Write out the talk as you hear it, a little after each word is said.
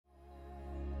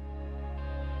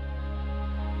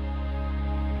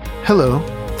Hello,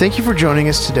 thank you for joining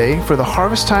us today for the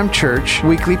Harvest Time Church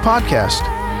weekly podcast.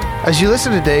 As you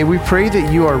listen today, we pray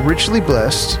that you are richly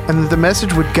blessed and that the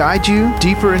message would guide you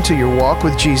deeper into your walk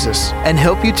with Jesus and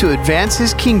help you to advance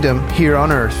His kingdom here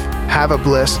on earth. Have a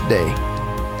blessed day.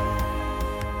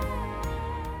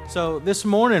 So this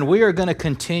morning we are going to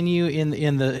continue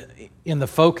in the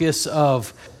focus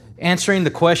of answering the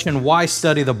question, why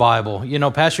study the Bible? You know,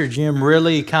 Pastor Jim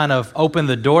really kind of opened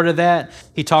the door to that.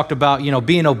 He talked about,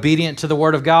 being obedient to the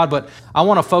Word of God, but I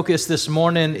want to focus this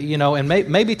morning, and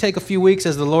maybe take a few weeks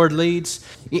as the Lord leads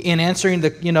in answering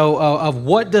of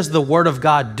what does the Word of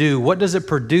God do? What does it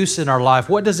produce in our life?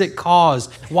 What does it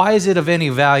cause? Why is it of any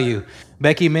value?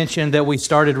 Becky mentioned that we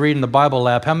started reading the Bible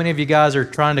Lab. How many of you guys are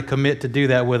trying to commit to do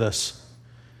that with us?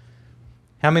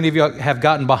 How many of you have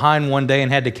gotten behind one day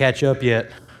and had to catch up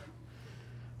yet?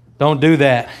 Don't do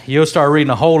that. You'll start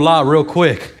reading a whole lot real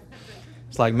quick.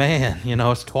 It's like, man,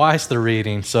 it's twice the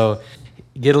reading. So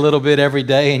get a little bit every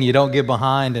day and you don't get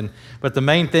behind. But the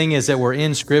main thing is that we're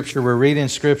in Scripture. We're reading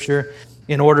Scripture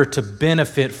in order to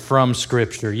benefit from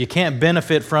Scripture. You can't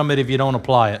benefit from it if you don't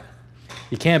apply it.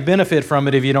 You can't benefit from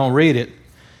it if you don't read it.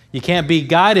 You can't be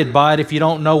guided by it if you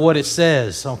don't know what it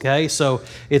says, okay? So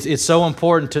it's so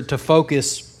important to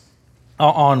focus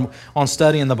on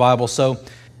studying the Bible. So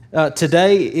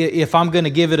today, if I'm going to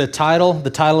give it a title, the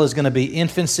title is going to be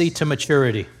Infancy to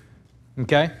Maturity,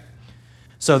 okay?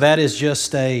 So that is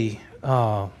just the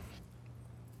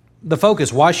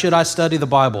focus. Why should I study the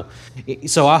Bible?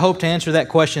 So I hope to answer that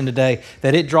question today,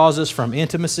 that it draws us from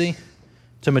intimacy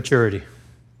to maturity.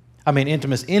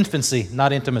 Infancy,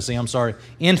 not intimacy, I'm sorry.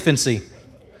 Infancy.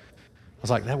 I was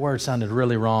like, that word sounded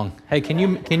really wrong. Hey, can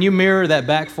you mirror that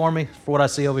back for me, for what I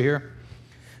see over here?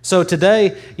 So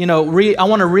today, I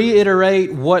want to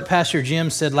reiterate what Pastor Jim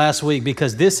said last week,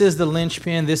 because this is the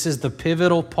linchpin, this is the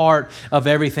pivotal part of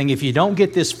everything. If you don't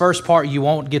get this first part, you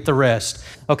won't get the rest.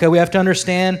 Okay, we have to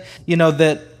understand,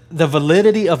 that the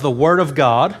validity of the Word of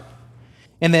God,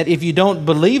 and that if you don't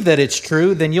believe that it's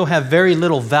true, then you'll have very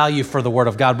little value for the Word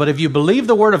of God. But if you believe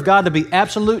the Word of God to be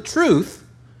absolute truth,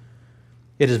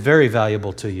 it is very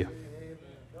valuable to you.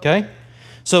 Okay?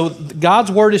 So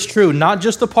God's Word is true, not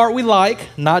just the part we like,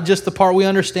 not just the part we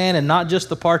understand, and not just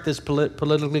the part that's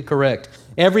politically correct.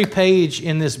 Every page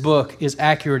in this book is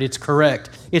accurate, it's correct.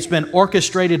 It's been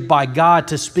orchestrated by God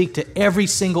to speak to every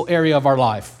single area of our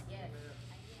life.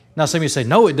 Now some of you say,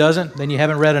 no it doesn't, then you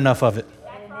haven't read enough of it.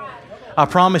 I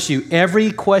promise you,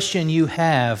 every question you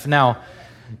have, now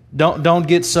don't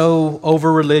get so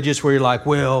over-religious where you're like,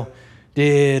 well,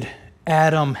 did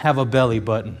Adam have a belly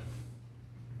button?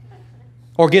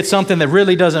 Or get something that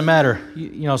really doesn't matter.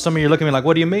 Some of you are looking at me like,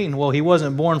 what do you mean? Well, he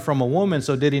wasn't born from a woman,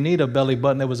 so did he need a belly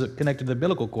button that was connected to the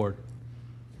umbilical cord?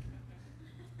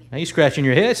 Now you're scratching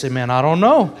your head, say, man, I don't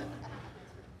know.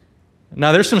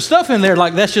 Now there's some stuff in there,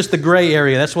 like that's just the gray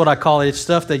area. That's what I call it. It's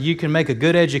stuff that you can make a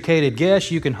good educated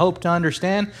guess, you can hope to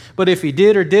understand. But if he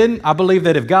did or didn't, I believe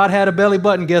that if God had a belly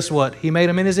button, guess what? He made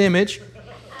him in his image.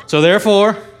 So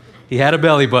therefore, he had a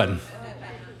belly button.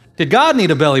 Did God need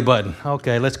a belly button?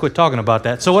 Okay, let's quit talking about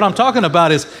that. So what I'm talking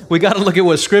about is we got to look at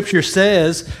what Scripture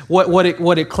says, what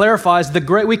it clarifies.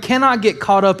 We cannot get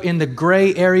caught up in the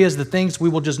gray areas, the things we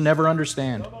will just never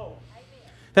understand.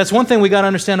 That's one thing we got to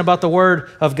understand about the Word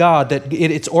of God, that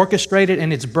it's orchestrated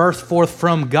and it's birthed forth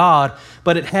from God,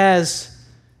 but it has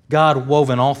God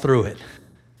woven all through it.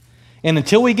 And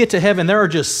until we get to heaven, there are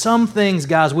just some things,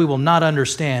 guys, we will not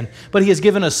understand. But He has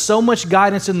given us so much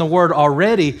guidance in the Word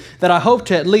already that I hope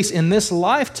to, at least in this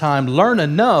lifetime, learn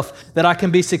enough that I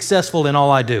can be successful in all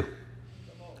I do.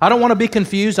 I don't want to be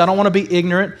confused. I don't want to be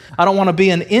ignorant. I don't want to be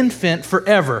an infant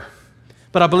forever.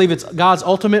 But I believe it's God's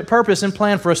ultimate purpose and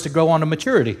plan for us to grow on to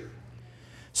maturity.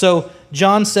 So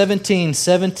John 17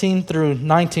 through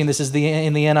 19, this is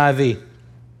in the NIV.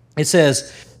 It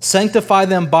says, sanctify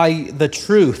them by the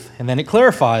truth. And then it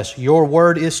clarifies, your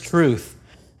word is truth.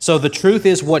 So the truth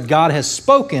is what God has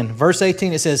spoken. Verse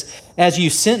 18, it says, as you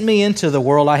sent me into the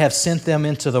world, I have sent them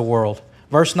into the world.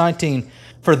 Verse 19,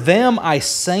 for them I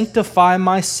sanctify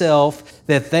myself,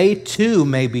 that they too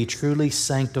may be truly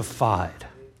sanctified.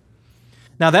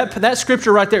 Now that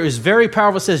scripture right there is very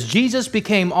powerful. It says Jesus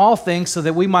became all things so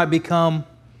that we might become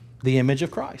the image of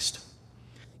Christ.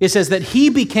 It says that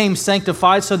He became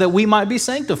sanctified so that we might be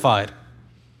sanctified.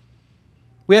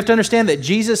 We have to understand that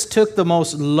Jesus took the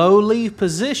most lowly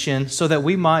position so that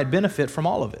we might benefit from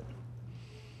all of it.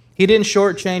 He didn't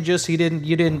shortchange us. You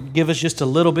didn't give us just a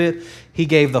little bit. He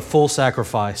gave the full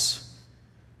sacrifice.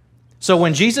 So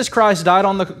when Jesus Christ died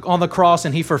on the cross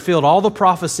and He fulfilled all the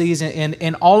prophecies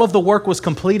and all of the work was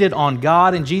completed on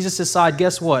God and Jesus' side,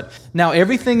 guess what? Now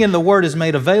everything in the Word is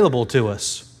made available to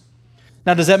us.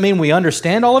 Now, does that mean we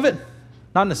understand all of it?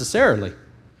 Not necessarily.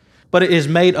 But it is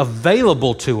made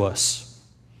available to us.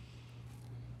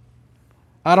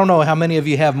 I don't know how many of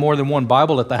you have more than one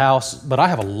Bible at the house, but I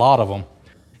have a lot of them.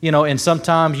 And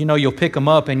sometimes, you'll pick them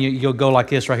up and you'll go like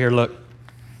this right here, look.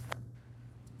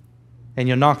 And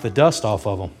you'll knock the dust off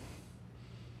of them.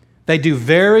 They do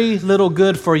very little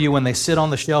good for you when they sit on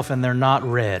the shelf and they're not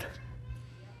read.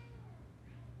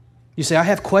 You say, I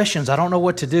have questions. I don't know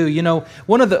what to do.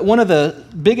 One of the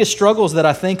biggest struggles that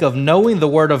I think of knowing the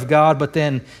Word of God, but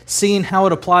then seeing how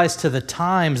it applies to the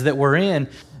times that we're in,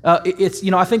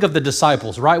 I think of the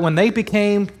disciples, right? When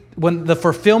the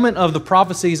fulfillment of the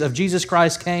prophecies of Jesus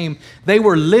Christ came, they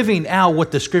were living out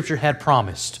what the Scripture had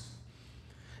promised.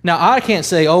 Now, I can't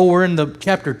say, we're in the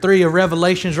chapter 3 of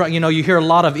Revelations, right? You hear a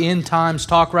lot of end times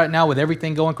talk right now with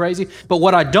everything going crazy. But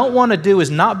what I don't want to do is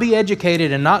not be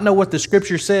educated and not know what the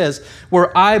Scripture says,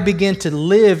 where I begin to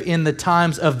live in the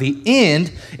times of the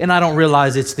end and I don't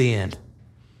realize it's the end.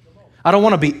 I don't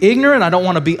want to be ignorant. I don't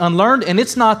want to be unlearned. And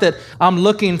it's not that I'm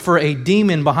looking for a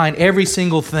demon behind every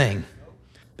single thing.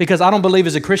 Because I don't believe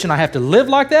as a Christian I have to live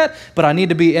like that, but I need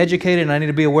to be educated and I need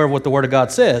to be aware of what the Word of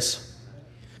God says.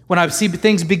 When I see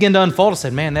things begin to unfold, I say,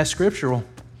 man, that's scriptural.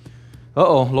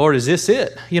 Lord, is this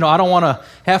it? I don't want to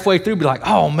halfway through be like,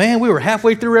 oh man, we were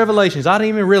halfway through Revelations. I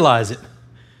didn't even realize it.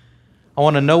 I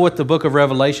want to know what the book of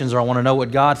Revelations are. I want to know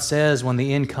what God says when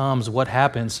the end comes, what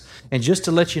happens. And just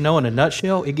to let you know in a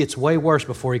nutshell, it gets way worse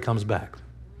before He comes back.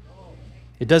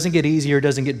 It doesn't get easier, it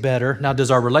doesn't get better. Now,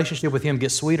 does our relationship with Him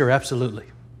get sweeter? Absolutely.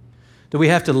 Do we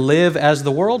have to live as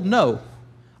the world? No.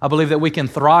 I believe that we can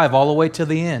thrive all the way to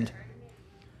the end.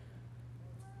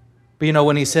 But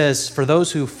when He says, for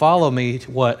those who follow me,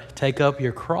 what? Take up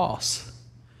your cross.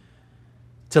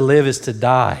 To live is to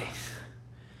die.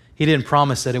 He didn't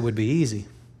promise that it would be easy,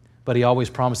 but He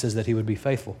always promises that He would be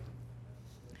faithful.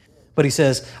 But He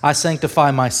says, I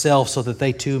sanctify myself so that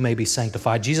they too may be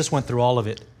sanctified. Jesus went through all of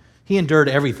it. He endured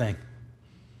everything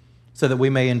so that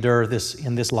we may endure this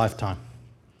in this lifetime.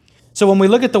 So when we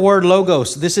look at the word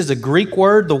logos, this is a Greek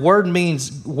word. The word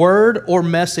means word or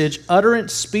message,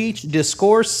 utterance, speech,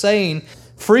 discourse, saying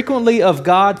frequently of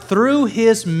God through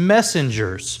His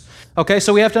messengers. Okay,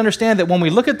 so we have to understand that when we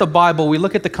look at the Bible, we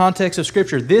look at the context of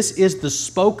Scripture. This is the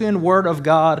spoken word of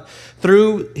God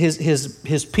through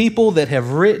His people that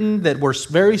have written, that were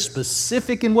very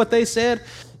specific in what they said.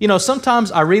 Sometimes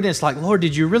I read it and it's like, Lord,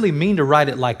 did you really mean to write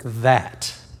it like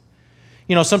that?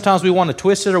 Sometimes we want to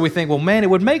twist it or we think, well, man, it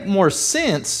would make more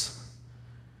sense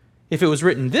if it was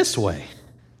written this way,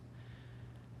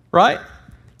 right?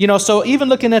 So even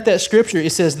looking at that scripture,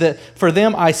 it says that for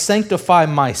them I sanctify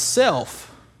myself.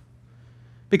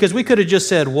 Because we could have just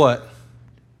said what?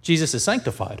 Jesus is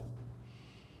sanctified.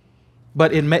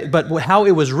 But how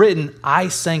it was written, I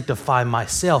sanctify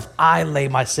myself. I lay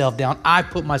myself down. I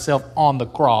put myself on the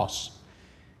cross.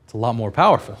 It's a lot more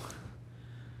powerful.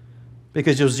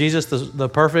 Because was Jesus the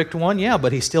perfect one? Yeah,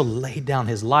 but He still laid down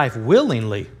His life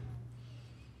willingly.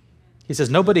 He says,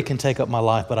 nobody can take up my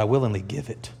life, but I willingly give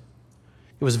it.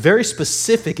 It was very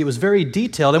specific. It was very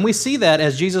detailed. And we see that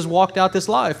as Jesus walked out this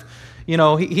life. He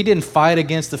didn't fight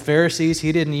against the Pharisees.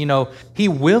 He didn't, He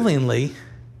willingly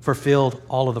fulfilled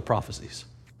all of the prophecies.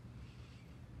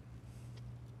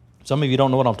 Some of you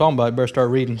don't know what I'm talking about. You better start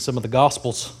reading some of the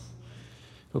Gospels.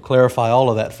 It'll clarify all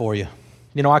of that for you.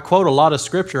 I quote a lot of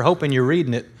scripture hoping you're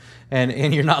reading it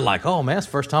and you're not like, oh man, it's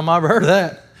the first time I've heard of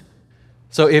that.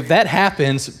 So if that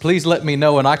happens, please let me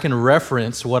know and I can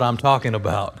reference what I'm talking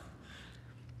about.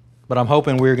 But I'm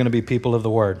hoping we're going to be people of the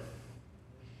Word.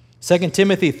 2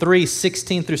 Timothy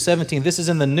 3:16 through 17. This is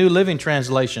in the New Living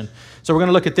Translation. So we're going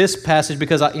to look at this passage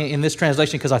in this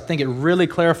translation because I think it really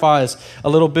clarifies a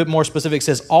little bit more specific. It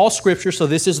says, all Scripture, so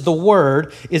this is the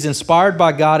Word, is inspired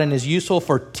by God and is useful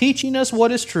for teaching us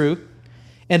what is true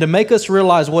and to make us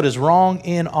realize what is wrong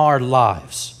in our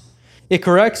lives. It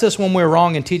corrects us when we're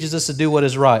wrong and teaches us to do what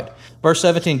is right. Verse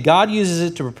 17, God uses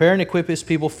it to prepare and equip His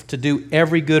people to do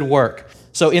every good work.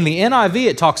 So in the NIV,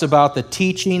 it talks about the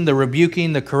teaching, the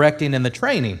rebuking, the correcting, and the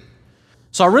training.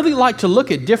 So I really like to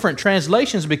look at different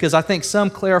translations because I think some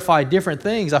clarify different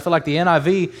things. I feel like the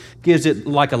NIV gives it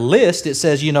like a list. It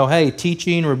says, hey,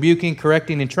 teaching, rebuking,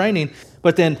 correcting, and training.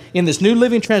 But then in this New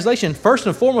Living Translation, first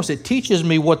and foremost, it teaches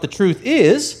me what the truth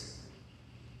is,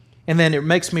 and then it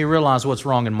makes me realize what's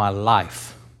wrong in my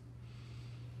life.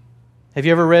 Have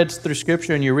you ever read through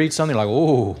Scripture and you read something like,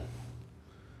 oh,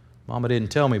 Mama didn't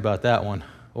tell me about that one,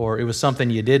 or it was something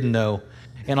you didn't know,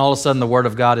 and all of a sudden the Word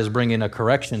of God is bringing a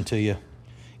correction to you.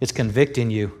 It's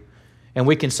convicting you. And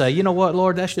we can say, you know what,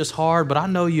 Lord, that's just hard, but I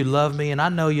know you love me, and I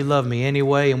know you love me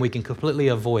anyway, and we can completely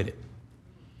avoid it.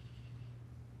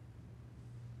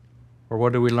 Or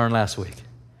what did we learn last week?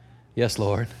 Yes,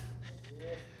 Lord.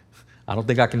 I don't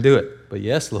think I can do it, but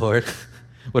yes, Lord.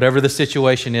 Whatever the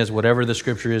situation is, whatever the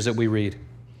scripture is that we read.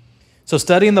 So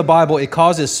studying the Bible, it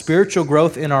causes spiritual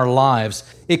growth in our lives.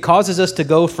 It causes us to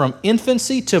go from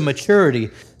infancy to maturity.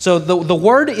 So the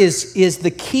Word is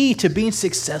the key to being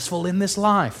successful in this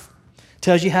life. It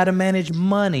tells you how to manage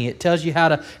money. It tells you how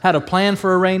to plan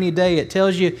for a rainy day. It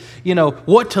tells you,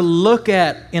 what to look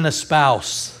at in a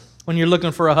spouse when you're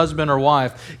looking for a husband or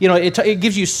wife. It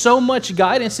gives you so much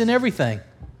guidance in everything.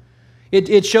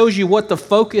 It shows you what the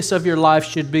focus of your life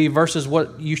should be versus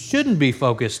what you shouldn't be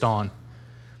focused on.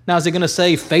 Now, is it going to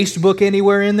say Facebook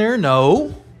anywhere in there?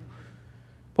 No.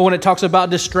 But when it talks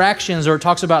about distractions or it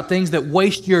talks about things that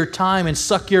waste your time and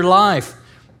suck your life,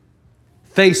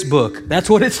 Facebook, that's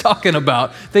what it's talking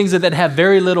about. Things that have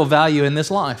very little value in this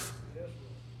life.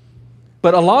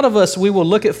 But a lot of us, we will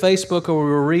look at Facebook or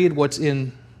we will read what's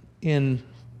in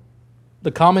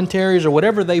the commentaries or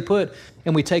whatever they put,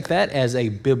 and we take that as a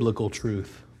biblical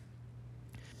truth.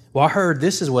 Well, I heard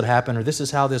this is what happened, or this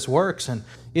is how this works, and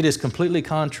it is completely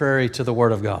contrary to the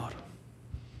Word of God.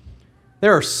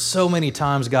 There are so many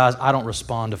times, guys, I don't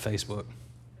respond to Facebook.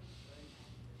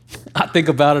 I think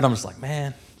about it, I'm just like,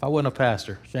 man, if I wasn't a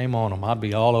pastor, shame on them, I'd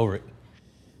be all over it.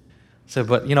 So,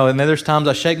 but, and then there's times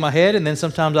I shake my head, and then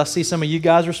sometimes I see some of you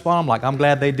guys respond, I'm like, I'm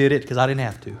glad they did it because I didn't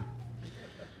have to.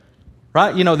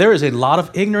 Right? There is a lot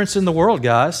of ignorance in the world,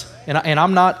 guys, and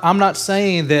I'm not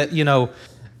saying that,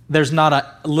 there's not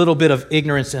a little bit of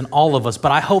ignorance in all of us, but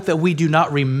I hope that we do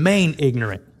not remain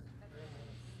ignorant,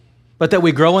 but that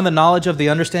we grow in the knowledge of the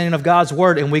understanding of God's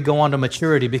Word and we go on to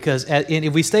maturity, because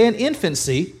if we stay in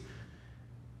infancy,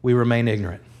 we remain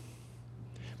ignorant.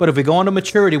 But if we go on to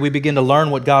maturity, we begin to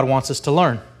learn what God wants us to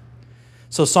learn.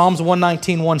 So Psalms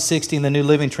 119, 160 in the New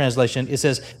Living Translation, it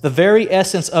says, "The very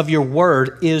essence of your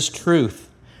word is truth.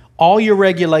 All your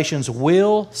regulations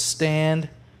will stand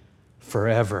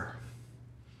forever."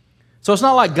 So it's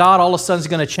not like God all of a sudden is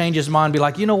going to change his mind and be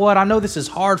like, you know what, I know this is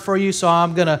hard for you, so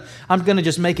I'm gonna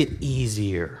just make it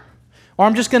easier. Or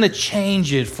I'm just going to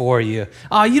change it for you.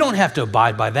 Oh, you don't have to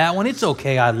abide by that one. It's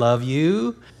okay, I love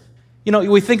you.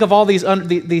 We think of all these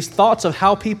thoughts of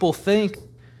how people think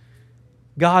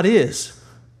God is.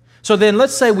 So then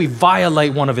let's say we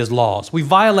violate one of his laws. We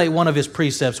violate one of his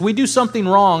precepts. We do something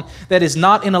wrong that is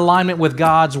not in alignment with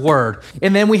God's word.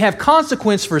 And then we have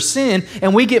consequence for sin,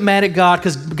 and we get mad at God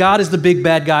because God is the big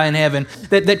bad guy in heaven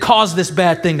that caused this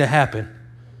bad thing to happen.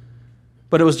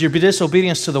 But it was your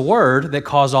disobedience to the word that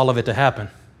caused all of it to happen.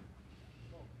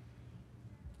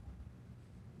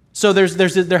 So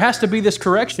there has to be this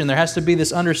correction. There has to be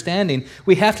this understanding.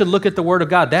 We have to look at the Word of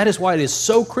God. That is why it is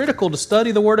so critical to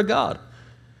study the Word of God,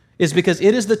 is because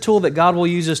it is the tool that God will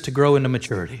use us to grow into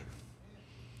maturity.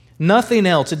 Nothing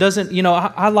else. It doesn't,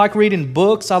 I like reading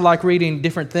books. I like reading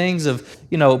different things of,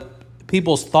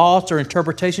 people's thoughts or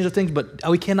interpretations of things, but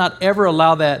we cannot ever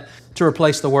allow that to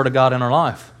replace the Word of God in our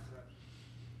life.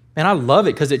 And I love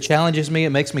it because it challenges me. It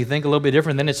makes me think a little bit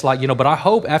different. Then it's like, but I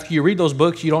hope after you read those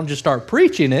books, you don't just start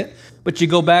preaching it, but you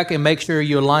go back and make sure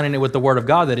you're aligning it with the Word of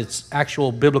God, that it's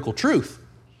actual biblical truth.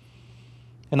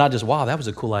 And not just, wow, that was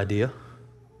a cool idea.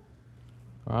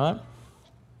 All right?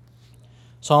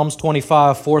 Psalms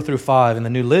 25, 4 through 5 in the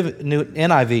new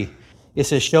NIV. It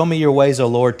says, "Show me your ways, O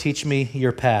Lord. Teach me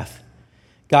your path.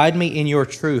 Guide me in your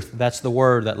truth." That's the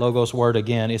word, that Logos word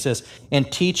again. It says,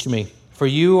 "And teach me. For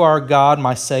you are God,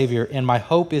 my Savior, and my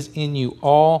hope is in you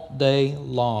all day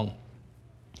long."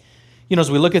 As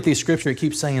we look at these scriptures, it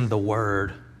keeps saying the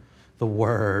Word, the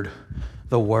Word,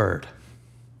 the Word.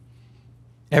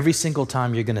 Every single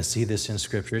time you're going to see this in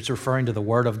Scripture, it's referring to the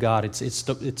Word of God. It's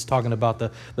talking about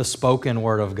the spoken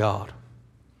Word of God.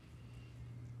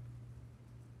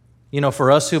 For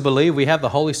us who believe, we have the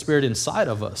Holy Spirit inside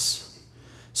of us.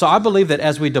 So I believe that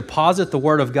as we deposit the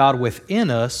Word of God within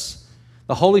us,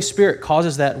 the Holy Spirit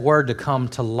causes that word to come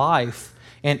to life,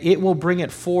 and it will bring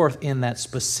it forth in that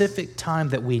specific time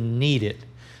that we need it.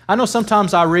 I know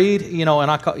sometimes I read, and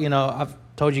I've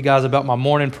told you guys about my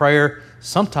morning prayer.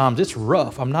 Sometimes it's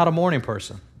rough. I'm not a morning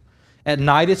person. At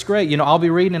night, it's great. I'll be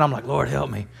reading, and I'm like, Lord, help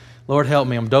me. Lord, help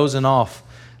me. I'm dozing off.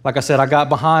 Like I said, I got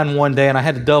behind one day, and I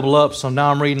had to double up, so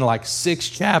now I'm reading like 6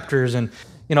 chapters and,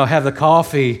 have the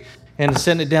coffee and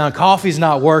sitting it down. Coffee's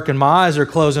not working. My eyes are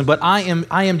closing, but I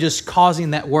am just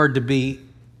causing that word to be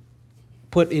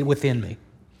put within me.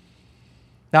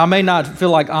 Now, I may not feel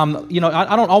like I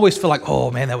don't always feel like, oh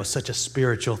man, that was such a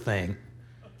spiritual thing.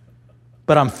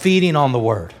 But I'm feeding on the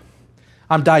word.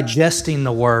 I'm digesting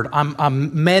the word.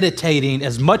 I'm meditating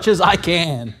as much as I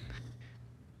can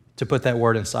to put that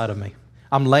word inside of me.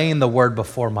 I'm laying the word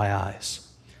before my eyes.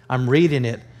 I'm reading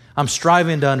it. I'm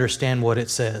striving to understand what it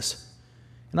says.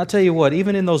 And I tell you what,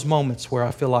 even in those moments where I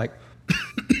feel like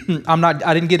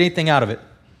I didn't get anything out of it,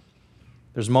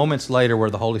 there's moments later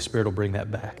where the Holy Spirit will bring that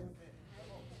back.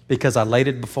 Because I laid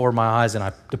it before my eyes and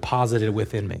I deposited it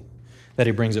within me, that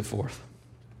He brings it forth.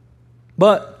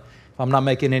 But if I'm not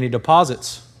making any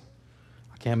deposits,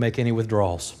 I can't make any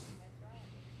withdrawals.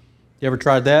 You ever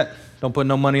tried that? Don't put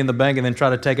no money in the bank and then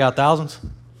try to take out thousands?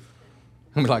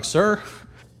 I'm like, sir,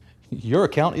 your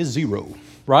account is zero,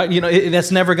 right?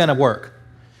 That's never going to work.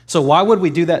 So why would we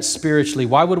do that spiritually?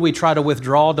 Why would we try to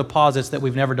withdraw deposits that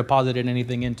we've never deposited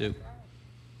anything into?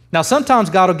 Now, sometimes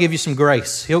God will give you some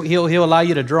grace. He'll allow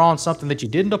you to draw on something that you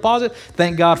didn't deposit.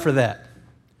 Thank God for that.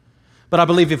 But I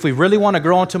believe if we really want to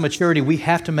grow into maturity, we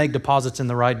have to make deposits in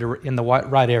the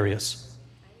right areas.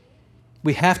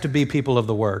 We have to be people of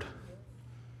the Word.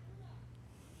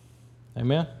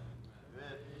 Amen?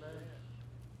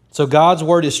 So God's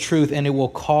Word is truth, and it will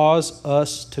cause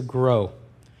us to grow.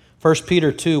 1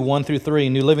 Peter 2,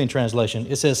 1-3, New Living Translation.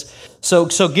 It says,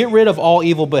 So get rid of all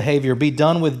evil behavior. Be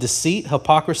done with deceit,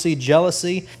 hypocrisy,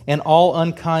 jealousy, and all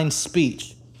unkind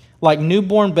speech. Like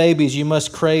newborn babies, you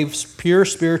must crave pure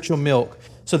spiritual milk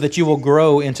so that you will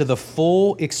grow into the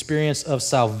full experience of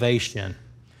salvation.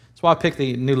 That's why I picked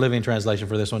the New Living Translation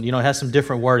for this one. It has some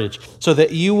different wordage. So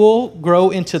that you will grow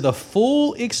into the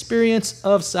full experience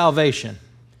of salvation.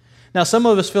 Now, some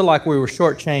of us feel like we were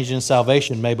shortchanged in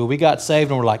salvation. Maybe we got saved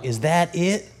and we're like, is that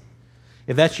it?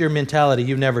 If that's your mentality,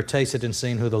 you've never tasted and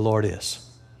seen who the Lord is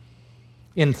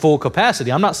in full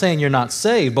capacity. I'm not saying you're not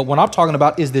saved, but what I'm talking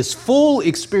about is this full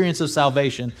experience of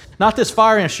salvation, not this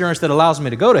fire insurance that allows me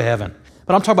to go to heaven,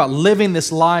 but I'm talking about living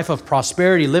this life of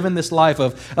prosperity, living this life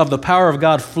of the power of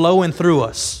God flowing through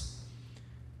us,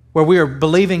 where we are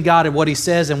believing God in what He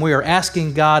says and we are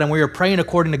asking God and we are praying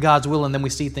according to God's will, and then we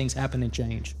see things happen and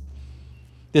change.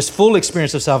 This full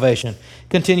experience of salvation.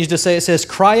 Continues to say, it says,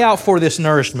 cry out for this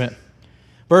nourishment.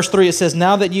 Verse 3, it says,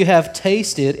 now that you have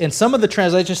tasted, and some of the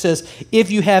translations says,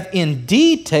 if you have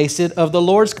indeed tasted of the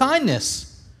Lord's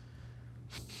kindness.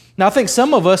 Now, I think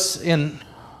some of us, and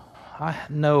I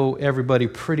know everybody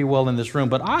pretty well in this room,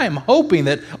 but I am hoping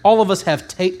that all of us have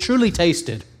truly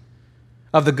tasted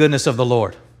of the goodness of the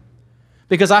Lord.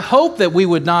 Because I hope that we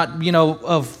would not,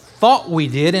 have thought we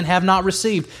did and have not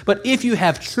received. But if you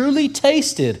have truly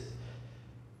tasted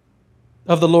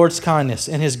of the Lord's kindness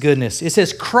and His goodness, it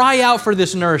says, cry out for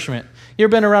this nourishment. You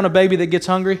ever been around a baby that gets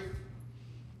hungry?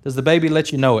 Does the baby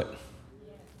let you know it?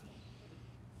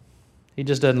 He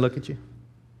just doesn't look at you.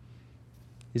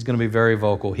 He's going to be very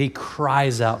vocal. He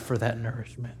cries out for that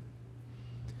nourishment.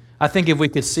 I think if we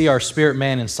could see our spirit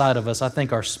man inside of us, I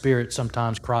think our spirit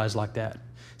sometimes cries like that.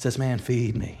 It says, man,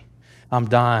 feed me. I'm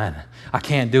dying. I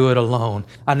can't do it alone.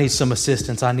 I need some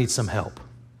assistance. I need some help.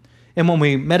 And when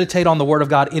we meditate on the Word of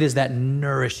God, it is that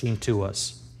nourishing to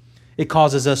us. It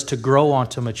causes us to grow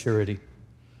onto maturity.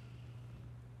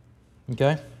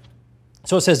 Okay?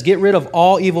 So it says, get rid of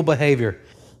all evil behavior.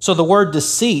 So the word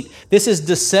deceit, this is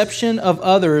deception of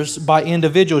others by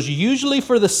individuals, usually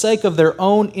for the sake of their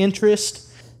own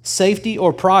interest, safety,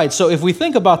 or pride. So if we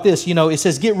think about this, it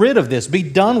says, get rid of this. Be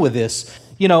done with this.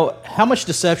 How much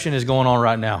deception is going on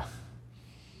right now?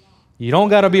 You don't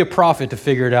got to be a prophet to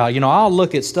figure it out. I'll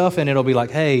look at stuff and it'll be like,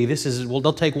 hey,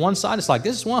 they'll take one side. It's like,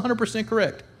 this is 100%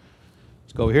 correct.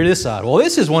 Let's go over here to this side. Well,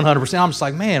 this is 100%. I'm just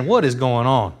like, man, what is going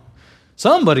on?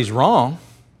 Somebody's wrong.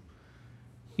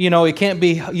 It can't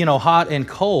be, hot and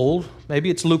cold.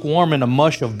 Maybe it's lukewarm and a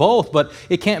mush of both, but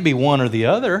it can't be one or the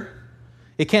other.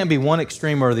 It can't be one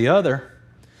extreme or the other.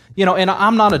 And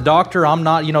I'm not a doctor. I'm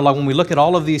not, like when we look at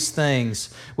all of these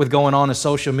things with going on in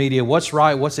social media, what's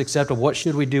right, what's acceptable, what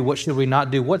should we do, what should we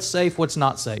not do, what's safe, what's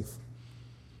not safe.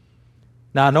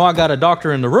 Now, I know I got a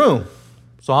doctor in the room,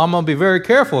 so I'm going to be very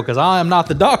careful because I am not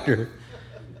the doctor,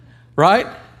 right?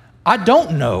 I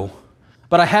don't know,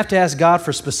 but I have to ask God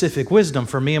for specific wisdom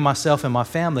for me and myself and my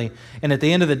family. And at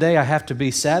the end of the day, I have to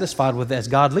be satisfied with as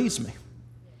God leads me.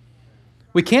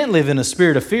 We can't live in a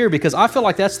spirit of fear because I feel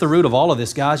like that's the root of all of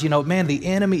this, guys. Man, the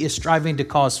enemy is striving to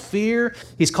cause fear.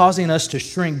 He's causing us to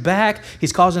shrink back.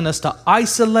 He's causing us to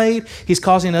isolate. He's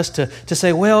causing us to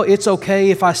say, well, it's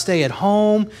okay if I stay at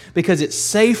home because it's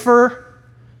safer.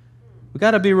 We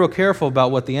got to be real careful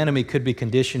about what the enemy could be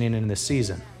conditioning in this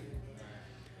season.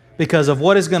 Because of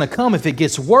what is going to come if it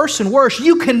gets worse and worse.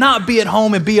 You cannot be at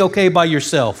home and be okay by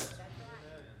yourself.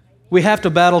 We have to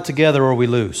battle together or we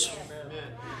lose.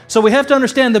 So we have to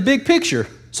understand the big picture.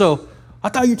 So I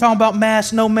thought you were talking about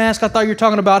mask, no mask. I thought you were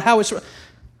talking about how it's...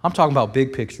 I'm talking about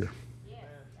big picture.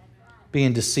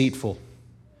 Being deceitful.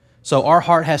 So our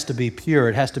heart has to be pure.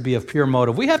 It has to be of pure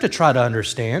motive. We have to try to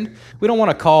understand. We don't want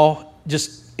to call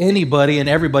just anybody and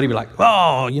everybody be like,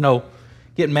 oh,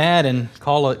 get mad and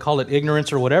call it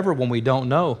ignorance or whatever when we don't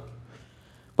know.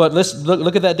 But let's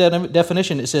look at that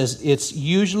definition. It says it's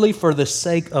usually for the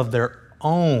sake of their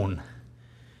own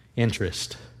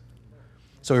interest.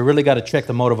 So we really got to check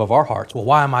the motive of our hearts. Well,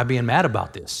 why am I being mad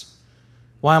about this?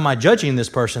 Why am I judging this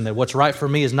person that what's right for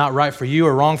me is not right for you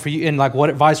or wrong for you? And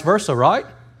vice versa, right?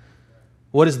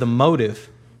 What is the motive?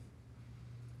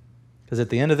 Because at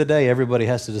the end of the day, everybody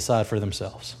has to decide for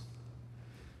themselves.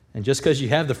 And just because you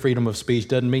have the freedom of speech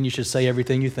doesn't mean you should say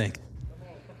everything you think.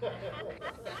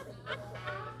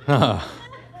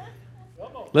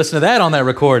 Listen to that on that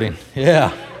recording.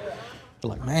 Yeah. You're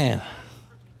like, man.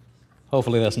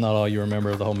 Hopefully that's not all you remember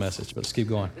of the whole message, but let's keep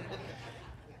going.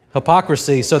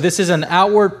 Hypocrisy. So this is an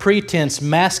outward pretense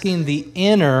masking the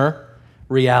inner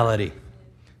reality.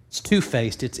 It's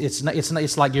two-faced.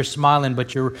 It's like you're smiling,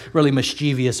 but you're really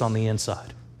mischievous on the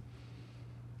inside.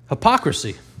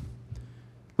 Hypocrisy.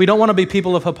 We don't want to be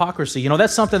people of hypocrisy.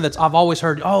 That's something I've always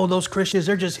heard, oh, those Christians,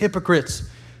 they're just hypocrites. I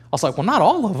was like, well, not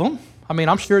all of them. I mean,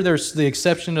 I'm sure there's the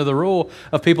exception to the rule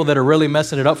of people that are really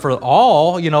messing it up for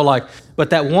all, but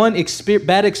that one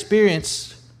bad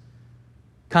experience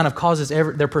kind of causes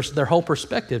their whole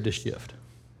perspective to shift.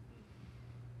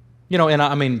 And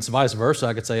I mean, it's vice versa.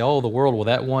 I could say, oh, the world, well,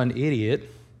 that one idiot.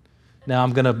 Now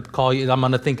I'm going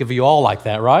to think of you all like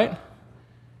that, right?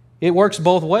 It works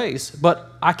both ways,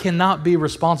 but I cannot be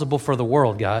responsible for the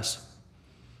world, guys.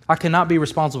 I cannot be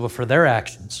responsible for their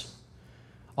actions.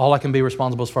 All I can be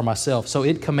responsible is for myself. So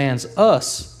it commands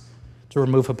us to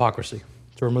remove hypocrisy,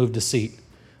 to remove deceit.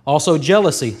 Also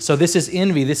jealousy. So this is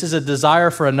envy. This is a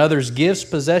desire for another's gifts,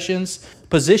 possessions,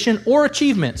 position, or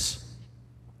achievements.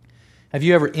 Have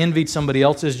you ever envied somebody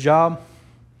else's job?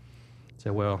 Say,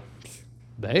 well,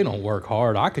 they don't work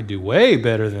hard. I could do way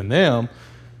better than them.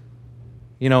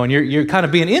 And you're kind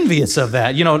of being envious of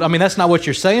that. I mean, that's not what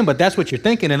you're saying, but that's what you're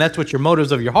thinking, and that's what your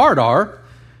motives of your heart are.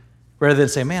 Rather than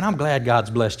say, man, I'm glad God's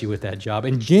blessed you with that job.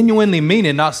 And genuinely mean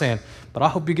it, not saying, but I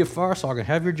hope you get fired so I can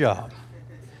have your job.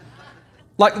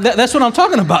 Like, that's what I'm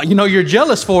talking about. You're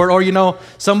jealous for it. Or,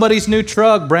 somebody's new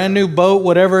truck, brand new boat,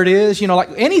 whatever it is. Like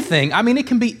anything. I mean, it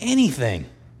can be anything.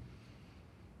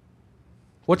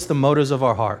 What's the motives of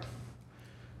our heart?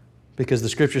 Because the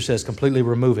Scripture says completely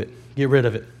remove it. Get rid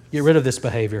of it. Get rid of this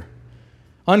behavior.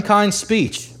 Unkind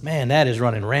speech. Man, that is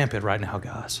running rampant right now,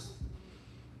 guys.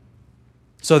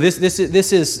 So this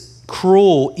is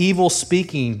cruel, evil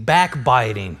speaking,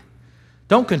 backbiting.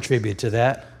 Don't contribute to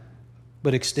that,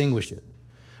 but extinguish it.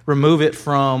 Remove it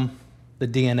from the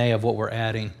DNA of what we're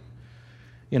adding.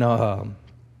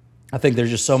 I think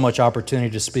there's just so much opportunity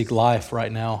to speak life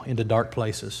right now into dark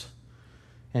places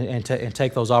and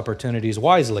take those opportunities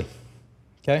wisely.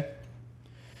 Okay?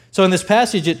 So in this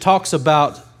passage, it talks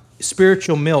about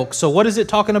spiritual milk. So what is it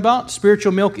talking about?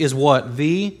 Spiritual milk is what?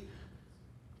 The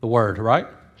Word, right?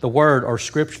 The Word or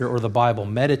Scripture or the Bible,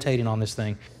 meditating on this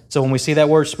thing. So when we see that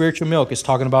word spiritual milk, it's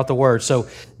talking about the Word. So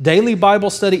daily Bible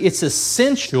study, it's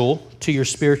essential to your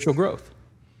spiritual growth.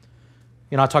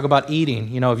 I talk about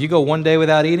eating. If you go one day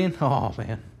without eating, oh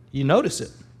man, you notice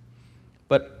it.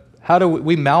 But how do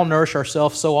we malnourish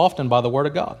ourselves so often by the Word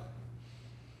of God?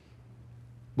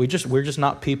 We're just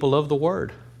not people of the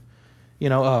Word. I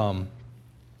don't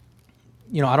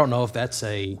know if that's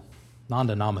a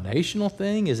non-denominational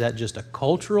thing? Is that just a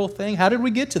cultural thing? How did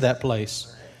we get to that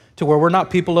place? To where we're not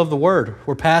people of the Word.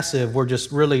 We're passive. We're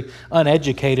just really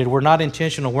uneducated. We're not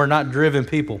intentional. We're not driven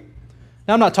people.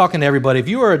 Now, I'm not talking to everybody. If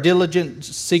you are a diligent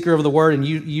seeker of the Word and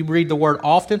you read the Word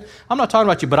often, I'm not talking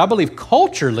about you, but I believe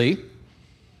culturally,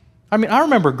 I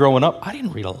remember growing up, I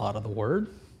didn't read a lot of the Word.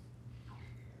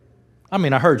 I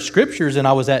heard scriptures and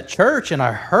I was at church and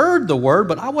I heard the Word,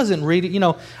 but I wasn't reading.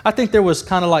 I think there was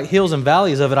kind of like hills and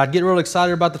valleys of it. I'd get real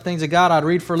excited about the things of God. I'd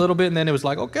read for a little bit and then it was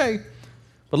like, okay.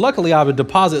 But luckily I would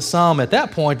deposit some at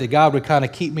that point that God would kind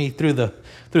of keep me through the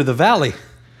valley.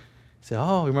 Say,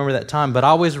 oh, remember that time. But I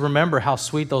always remember how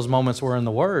sweet those moments were in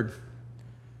the Word.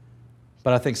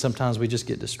 But I think sometimes we just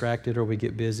get distracted or we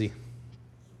get busy.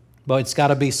 But it's got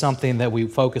to be something that we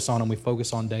focus on and we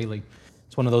focus on daily.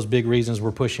 It's one of those big reasons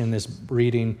we're pushing this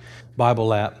reading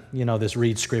Bible app, this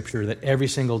read scripture, that every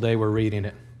single day we're reading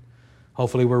it.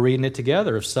 Hopefully we're reading it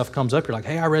together. If stuff comes up, you're like,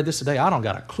 hey, I read this today. I don't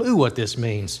got a clue what this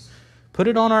means. Put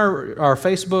it on our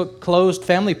Facebook closed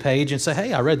family page and say,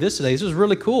 hey, I read this today. This is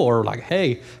really cool. Or like,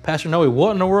 hey, Pastor Noe,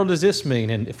 what in the world does this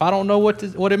mean? And if I don't know what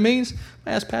it means,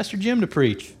 ask Pastor Jim to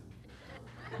preach.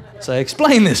 Say,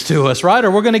 explain this to us, right?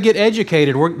 Or we're going to get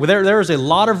educated. There is a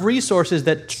lot of resources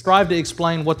that strive to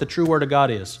explain what the true Word of God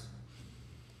is.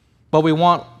 But we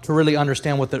want to really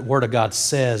understand what the Word of God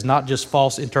says, not just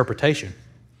false interpretation.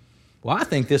 Well, I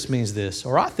think this means this,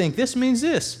 or I think this means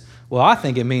this. Well, I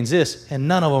think it means this, and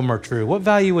none of them are true. What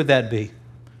value would that be?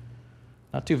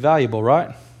 Not too valuable,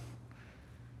 right?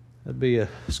 That'd be a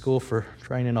school for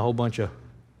training a whole bunch of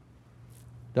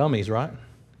dummies, right?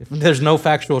 If there's no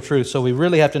factual truth, so we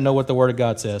really have to know what the Word of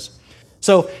God says.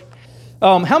 So,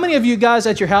 how many of you guys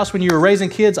at your house, when you were raising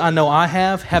kids, I know I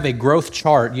have a growth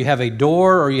chart. You have a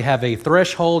door or you have a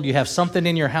threshold. You have something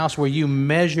in your house where you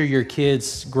measure your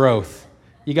kids' growth.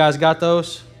 You guys got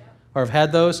those or have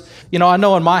had those? I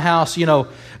know in my house,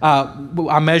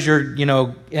 I measured,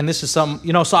 and this is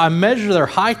something, so I measure their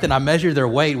height and I measure their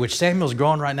weight, which Samuel's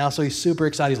growing right now, so he's super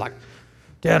excited. He's like,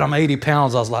 Dad, I'm 80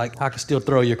 pounds. I was like, I can still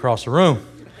throw you across the room.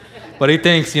 But he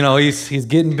thinks, he's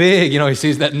getting big. He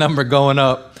sees that number going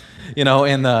up.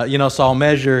 So I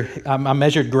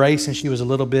measured Grace, and she was a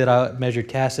little bit. I measured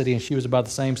Cassidy, and she was about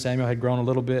the same. Samuel had grown a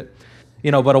little bit.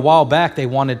 But a while back, they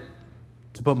wanted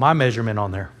to put my measurement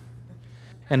on there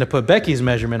and to put Becky's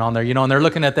measurement on there, and they're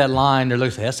looking at that line. They're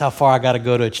looking, that's how far I got to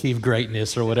go to achieve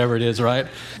greatness or whatever it is, right?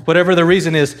 Whatever the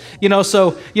reason is,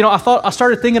 So, I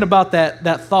started thinking about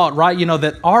that thought, right?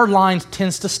 That our line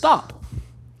tends to stop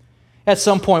at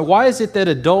some point. Why is it that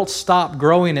adults stop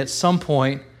growing at some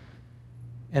point?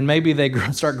 And maybe they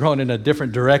start growing in a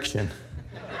different direction,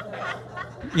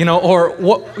 or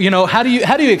what? How do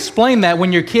you explain that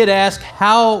when your kid asks,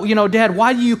 Dad,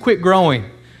 why do you quit growing?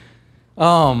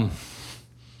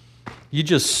 You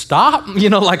just stop,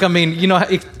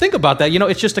 think about that.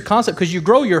 It's just a concept because you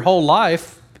grow your whole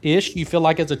life-ish. You feel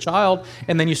like as a child,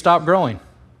 and then you stop growing.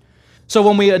 So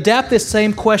when we adapt this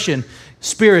same question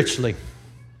spiritually,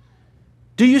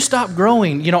 do you stop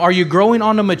growing? Are you growing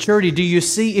onto maturity? Do you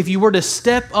see, if you were to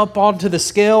step up onto the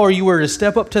scale or you were to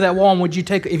step up to that wall, and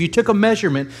if you took a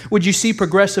measurement, would you see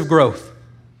progressive growth?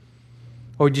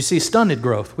 Or would you see stunted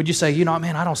growth? Would you say,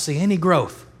 man, I don't see any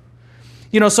growth?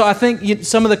 So I think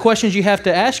some of the questions you have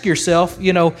to ask yourself,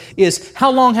 is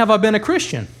how long have I been a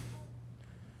Christian?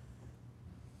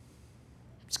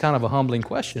 It's kind of a humbling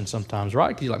question sometimes, right?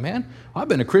 Because you're like, man, I've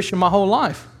been a Christian my whole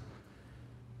life.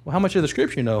 Well, how much of the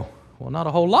Scripture you know? Well, not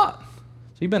a whole lot.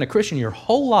 So you've been a Christian your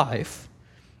whole life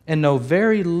and know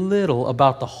very little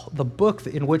about the book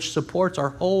in which supports our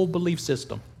whole belief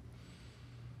system.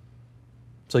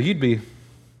 So you'd be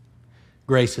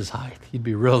Grace's height. You'd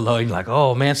be real low. You're like,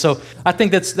 oh, man. So I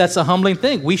think that's a humbling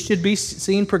thing. We should be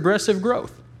seeing progressive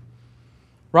growth,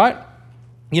 right?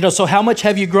 So how much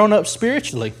have you grown up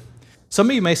spiritually? Some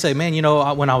of you may say, man,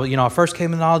 when I first came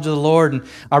to the knowledge of the Lord, and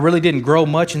I really didn't grow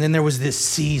much, and then there was this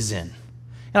season.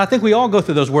 And I think we all go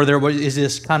through those where there is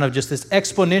this kind of just this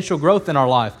exponential growth in our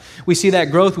life. We see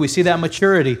that growth, we see that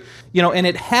maturity, and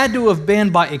it had to have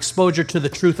been by exposure to the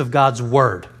truth of God's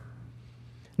Word.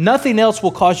 Nothing else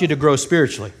will cause you to grow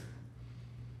spiritually.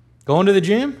 Going to the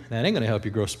gym, that ain't going to help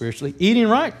you grow spiritually. Eating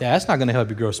right, that's not going to help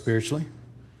you grow spiritually.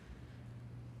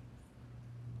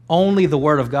 Only the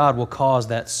Word of God will cause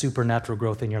that supernatural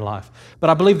growth in your life. But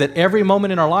I believe that every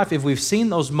moment in our life, if we've seen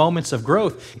those moments of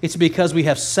growth, it's because we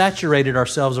have saturated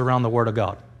ourselves around the Word of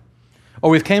God.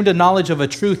 Or we've came to knowledge of a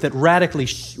truth that radically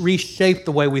reshaped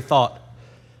the way we thought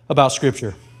about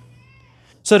Scripture.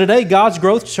 So today, God's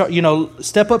growth chart,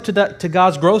 step up to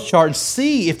God's growth chart and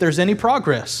see if there's any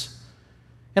progress.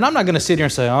 And I'm not going to sit here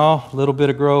and say, oh, a little bit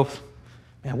of growth.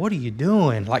 Man, what are you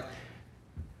doing?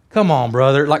 Come on,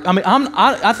 brother.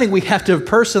 I think we have to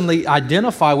personally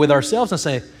identify with ourselves and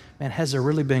say, man, has there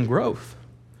really been growth?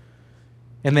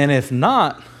 And then if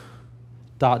not, ...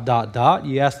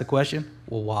 you ask the question,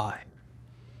 well, why?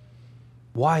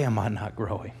 Why am I not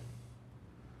growing?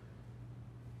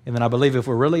 And then I believe if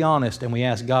we're really honest and we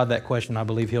ask God that question, I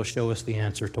believe He'll show us the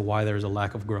answer to why there's a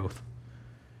lack of growth.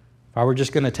 If I were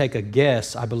just going to take a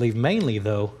guess, I believe mainly,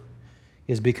 though,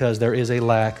 is because there is a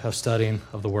lack of studying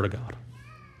of the Word of God.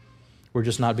 We're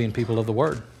just not being people of the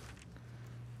Word.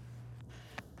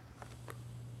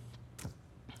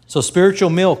 So spiritual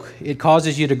milk, it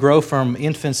causes you to grow from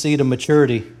infancy to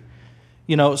maturity.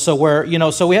 So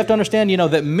we have to understand,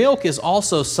 that milk is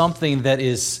also something that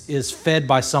is fed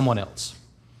by someone else.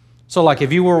 So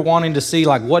if you were wanting to see,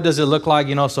 what does it look like,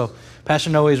 so Pastor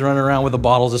Noe's running around with the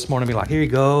bottles this morning, be like, here you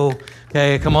go.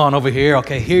 Okay, come on over here.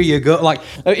 Okay, here you go.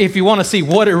 If you want to see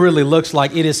what it really looks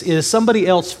like, it is somebody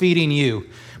else feeding you.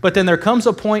 But then there comes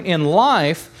a point in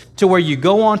life to where you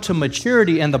go on to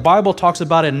maturity, and the Bible talks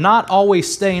about it not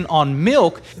always staying on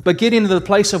milk, but getting to the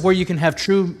place of where you can have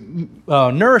true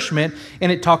nourishment, and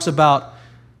it talks about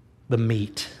the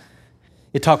meat.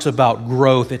 It talks about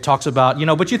growth. It talks about,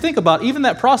 but you think about even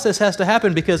that process has to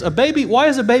happen because a baby, why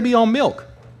is a baby on milk?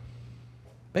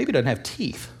 Baby doesn't have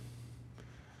teeth.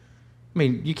 I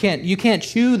mean, you can't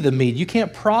chew the meat. You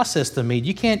can't process the meat.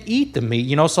 You can't eat the meat,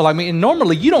 So like, and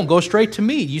normally you don't go straight to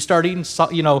meat. You start eating,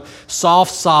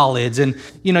 soft solids, and,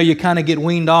 you kind of get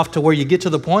weaned off to where you get to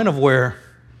the point of where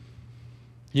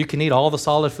you can eat all the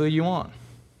solid food you want.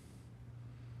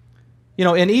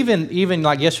 And even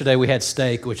like yesterday we had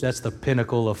steak, which that's the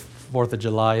pinnacle of 4th of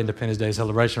July, Independence Day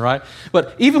celebration, right?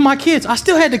 But even my kids, I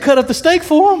still had to cut up the steak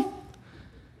for them.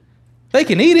 They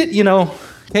can eat it,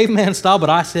 caveman style, but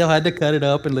I still had to cut it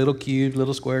up in little cubes,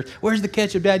 little squares. Where's the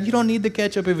ketchup, Dad? You don't need the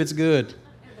ketchup if it's good.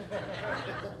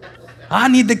 I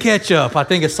need the ketchup. I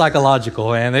think it's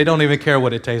psychological, man. They don't even care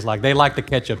what it tastes like. They like the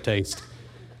ketchup taste. So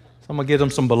I'm going to give them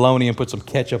some bologna and put some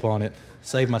ketchup on it.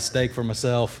 Save my steak for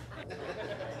myself.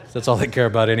 That's all they care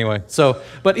about anyway.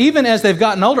 But even as they've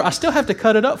gotten older, I still have to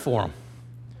cut it up for them.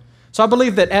 So I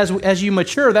believe that as you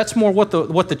mature, that's more what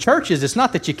the church is. It's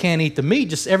not that you can't eat the meat.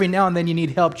 Just every now and then you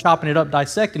need help chopping it up,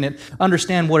 dissecting it,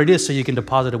 understand what it is so you can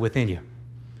deposit it within you.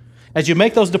 As you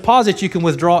make those deposits, you can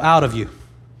withdraw out of you.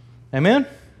 Amen?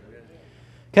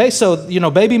 Okay, so,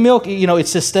 baby milk, it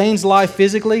sustains life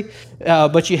physically,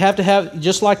 but you have to have,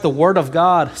 just like the Word of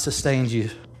God sustains you.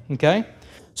 Okay?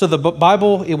 So the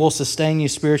Bible, it will sustain you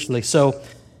spiritually. So,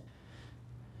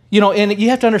 and you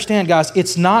have to understand, guys,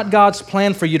 it's not God's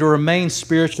plan for you to remain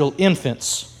spiritual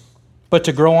infants, but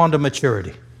to grow on to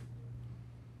maturity.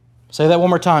 Say that one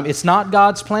more time. It's not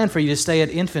God's plan for you to stay at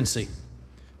infancy,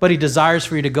 but He desires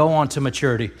for you to go on to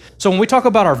maturity. So when we talk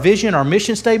about our vision, our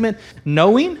mission statement,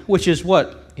 knowing, which is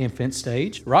what? Infant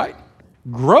stage, right?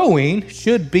 Growing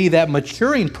should be that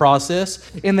maturing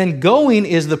process, and then going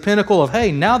is the pinnacle of,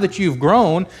 hey, now that you've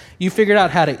grown, you figured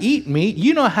out how to eat meat,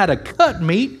 you know how to cut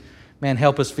meat, man,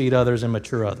 help us feed others and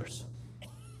mature others.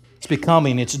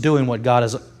 It's doing what God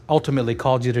has ultimately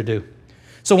called you to do.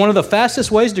 So one of the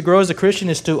fastest ways to grow as a Christian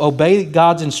is to obey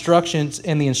God's instructions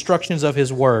and the instructions of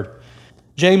His Word.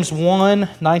 James 1,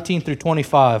 19 through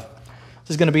 25. This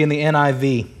is going to be in the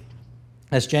NIV.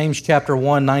 That's James chapter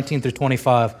 1, 19 through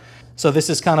 25. So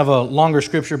this is kind of a longer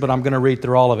scripture, but I'm going to read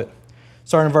through all of it.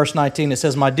 Starting in verse 19, it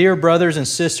says, "My dear brothers and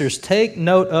sisters, take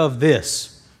note of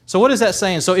this." So what is that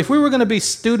saying? So if we were going to be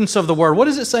students of the Word, what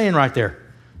is it saying right there?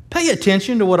 Pay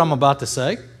attention to what I'm about to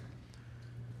say.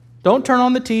 Don't turn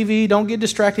on the TV. Don't get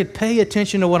distracted. Pay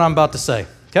attention to what I'm about to say.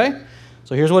 Okay?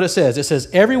 So here's what it says. It says,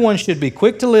 everyone should be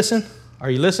quick to listen. Are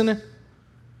you listening?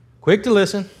 Quick to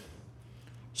listen.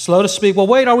 Slow to speak. Well,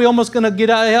 wait, are we almost going to get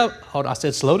out? Hold on. I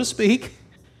said slow to speak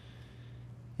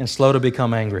and slow to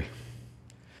become angry.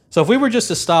 So if we were just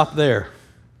to stop there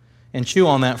and chew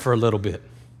on that for a little bit,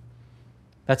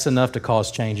 that's enough to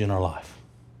cause change in our life.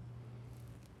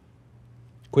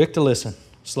 Quick to listen,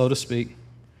 slow to speak,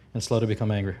 and slow to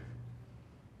become angry.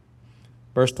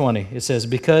 Verse 20, it says,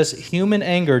 because human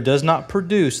anger does not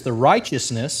produce the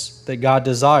righteousness that God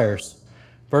desires.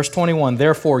 Verse 21,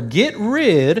 therefore get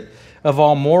rid of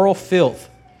all moral filth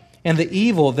and the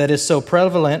evil that is so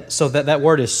prevalent, so that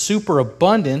word is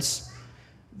superabundance.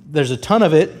 There's a ton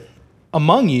of it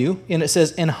among you, and it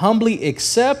says, and humbly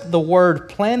accept the word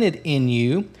planted in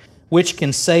you, which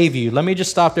can save you. Let me just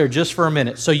stop there just for a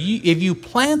minute. So if you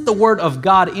plant the word of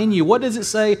God in you, what does it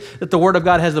say that the word of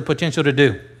God has the potential to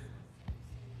do?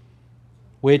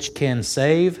 Which can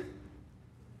save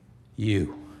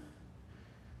you.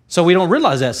 So we don't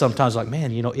realize that sometimes, like,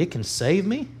 man, it can save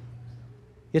me.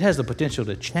 It has the potential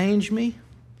to change me.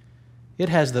 It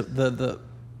has the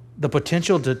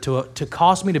potential to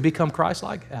cause me to become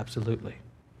Christ-like? Absolutely.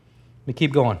 Let me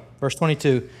keep going. Verse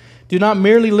 22. Do not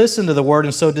merely listen to the word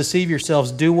and so deceive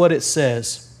yourselves. Do what it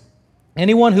says.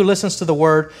 Anyone who listens to the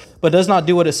word but does not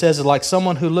do what it says is like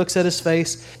someone who looks at his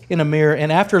face in a mirror,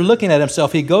 and after looking at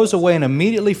himself, he goes away and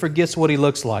immediately forgets what he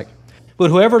looks like. But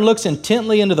whoever looks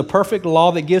intently into the perfect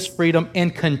law that gives freedom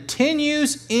and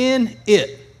continues in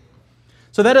it.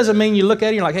 So that doesn't mean you look at it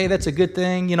and you're like, hey, that's a good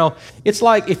thing. It's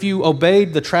like if you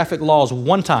obeyed the traffic laws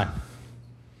one time.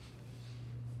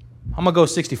 I'm going to go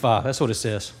 65. That's what it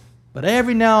says. But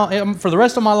every now, for the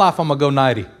rest of my life, I'm going to go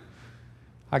 90.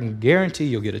 I can guarantee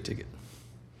you'll get a ticket.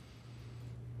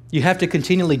 You have to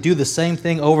continually do the same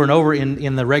thing over and over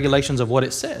in the regulations of what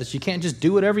it says. You can't just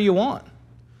do whatever you want.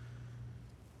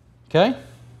 Okay?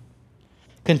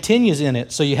 Continues in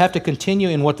it. So you have to continue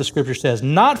in what the Scripture says.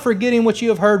 Not forgetting what you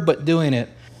have heard, but doing it.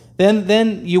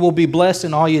 Then you will be blessed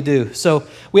in all you do. So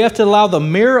we have to allow the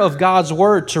mirror of God's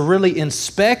Word to really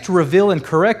inspect, reveal, and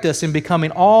correct us in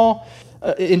becoming all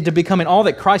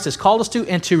that Christ has called us to,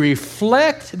 and to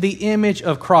reflect the image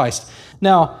of Christ.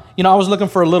 Now, I was looking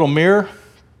for a little mirror,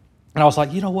 and I was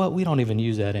like, you know what? We don't even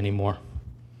use that anymore.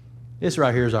 This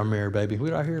right here is our mirror, baby.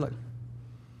 We right here, like,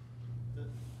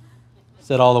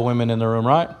 said all the women in the room,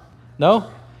 right?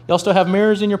 No? Y'all still have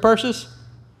mirrors in your purses?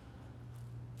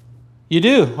 You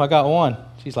do? I got one.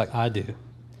 She's like, I do.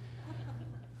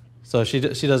 So she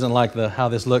doesn't like how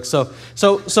this looks. So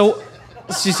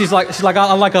she's like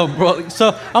I like a. So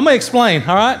I'm gonna explain.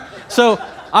 All right. So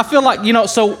I feel like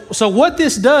So what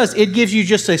this does, it gives you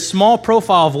just a small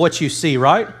profile of what you see,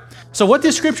 right? So what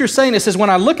this scripture is saying, it says when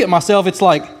I look at myself, it's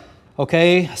like,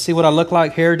 okay, I see what I look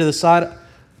like, hair to the side.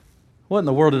 What in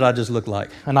the world did I just look like?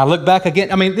 And I look back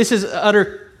again. I mean, this is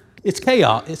it's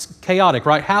chaos. It's chaotic,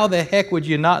 right? How the heck would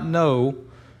you not know?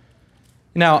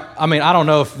 Now, I mean, I don't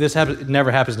know if this happens. It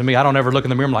never happens to me. I don't ever look in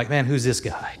the mirror and I'm like, man, who's this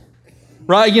guy?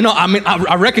 Right? I mean,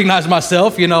 I recognize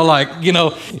myself,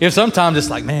 if sometimes it's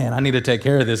like, man, I need to take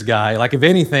care of this guy. Like, if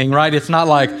anything, right? It's not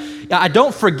like, I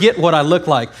don't forget what I look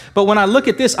like. But when I look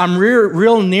at this, I'm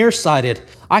real nearsighted.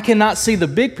 I cannot see the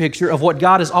big picture of what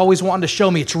God is always wanting to show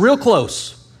me. It's real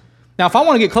close. Now, if I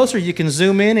want to get closer, you can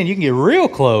zoom in and you can get real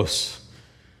close.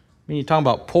 I mean, you're talking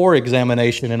about pore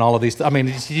examination and all of these. I mean,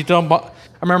 I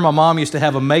remember my mom used to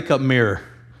have a makeup mirror.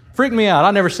 Freaked me out.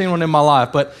 I've never seen one in my life.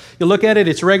 But you look at it,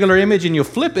 it's regular image, and you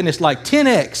flip it, and it's like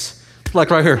 10x. It's like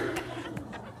right here.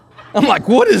 I'm like,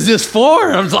 what is this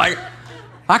for? I was like,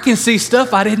 I can see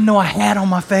stuff I didn't know I had on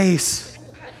my face.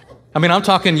 I mean, I'm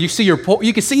talking, you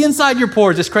can see inside your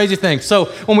pores, this crazy thing. So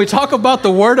when we talk about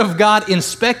the Word of God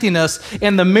inspecting us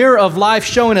and the mirror of life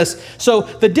showing us, so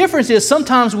the difference is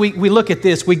sometimes we look at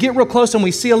this, we get real close and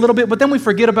we see a little bit, but then we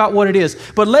forget about what it is.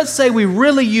 But let's say we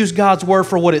really use God's Word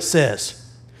for what it says.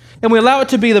 And we allow it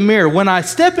to be the mirror. When I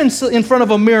step in front of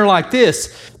a mirror like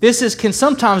this can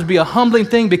sometimes be a humbling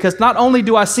thing because not only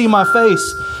do I see my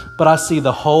face, but I see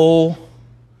the whole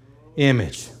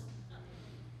image.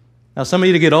 Now, some of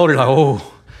you to get older, like,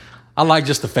 oh, I like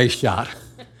just the face shot.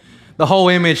 The whole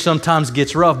image sometimes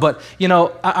gets rough. But,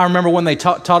 I remember when they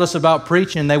taught us about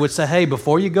preaching, they would say, hey,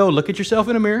 before you go, look at yourself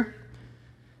in a mirror,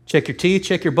 check your teeth,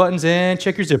 check your buttons, and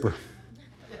check your zipper.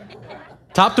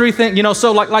 Top 3 things,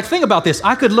 so like think about this.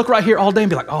 I could look right here all day and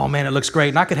be like, oh man, it looks great.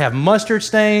 And I could have mustard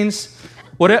stains.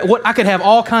 I could have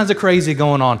all kinds of crazy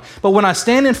going on. But when I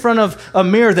stand in front of a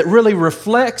mirror that really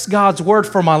reflects God's Word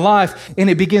for my life and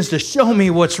it begins to show me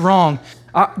what's wrong,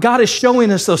 God is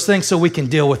showing us those things so we can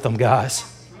deal with them, guys.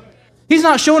 He's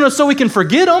not showing us so we can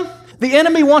forget them. The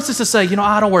enemy wants us to say,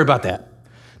 don't worry about that.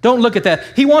 Don't look at that.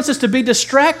 He wants us to be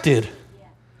distracted.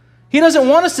 He doesn't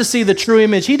want us to see the true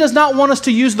image. He does not want us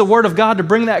to use the Word of God to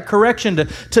bring that correction,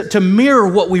 to mirror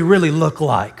what we really look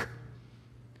like.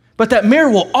 But that mirror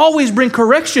will always bring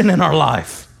correction in our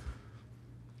life.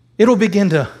 It'll begin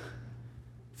to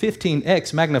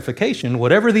 15x magnification,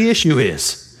 whatever the issue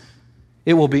is.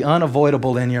 It will be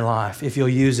unavoidable in your life if you'll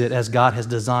use it as God has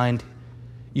designed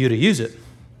you to use it.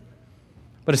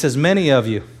 But it says many of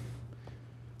you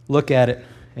look at it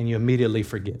and you immediately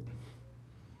forget.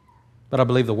 But I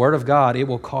believe the Word of God, it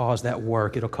will cause that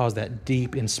work. It'll cause that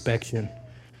deep inspection.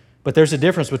 But there's a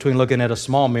difference between looking at a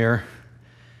small mirror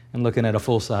and looking at a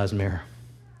full-size mirror.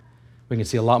 We can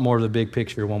see a lot more of the big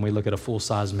picture when we look at a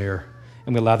full-size mirror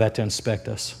and we allow that to inspect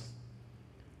us.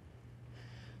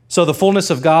 So the fullness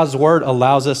of God's Word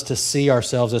allows us to see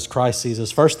ourselves as Christ sees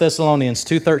us. 1 Thessalonians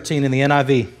 2:13 in the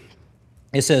NIV,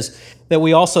 it says that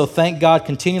we also thank God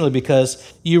continually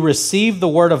because you received the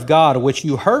Word of God, which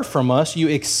you heard from us. You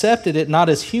accepted it not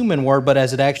as human word, but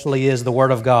as it actually is, the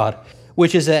Word of God,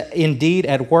 which is indeed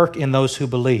at work in those who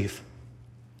believe.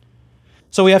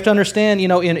 So we have to understand,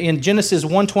 in Genesis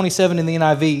 1:27 in the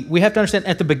NIV, we have to understand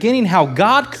at the beginning how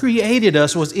God created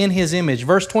us was in His image.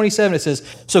 Verse 27, it says,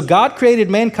 so God created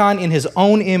mankind in His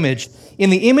own image. In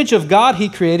the image of God, He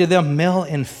created them, male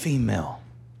and female.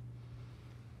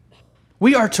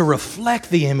 We are to reflect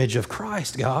the image of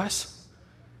Christ, guys.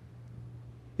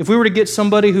 If we were to get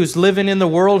somebody who's living in the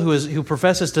world, who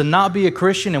professes to not be a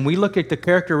Christian, and we look at the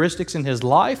characteristics in his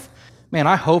life, man,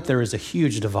 I hope there is a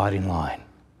huge dividing line.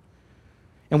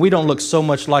 And we don't look so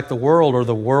much like the world, or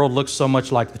the world looks so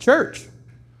much like the church.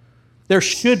 There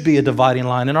should be a dividing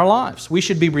line in our lives. We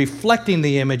should be reflecting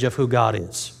the image of who God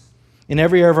is in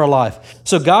every area of our life.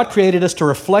 So God created us to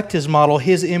reflect His model,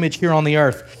 His image here on the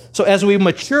earth. So as we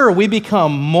mature, we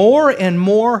become more and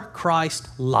more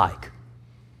Christ-like.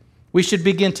 We should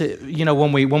begin to,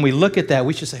 when we look at that,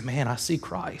 we should say, man, I see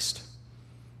Christ.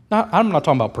 Now, I'm not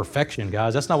talking about perfection,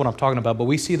 guys. That's not what I'm talking about. But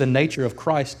we see the nature of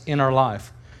Christ in our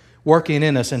life, working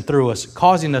in us and through us,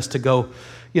 causing us to go,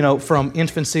 from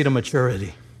infancy to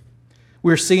maturity.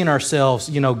 We're seeing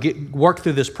ourselves, work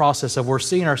through this process of we're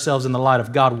seeing ourselves in the light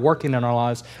of God working in our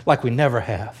lives like we never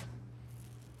have.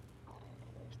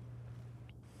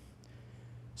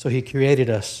 So he created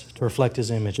us to reflect his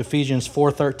image. Ephesians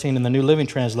 4:13 in the New Living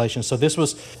Translation. So this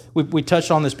was, we touched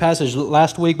on this passage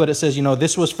last week, but it says,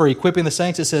 this was for equipping the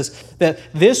saints. It says that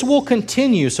this will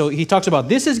continue. So he talks about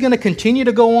this is going to continue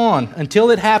to go on until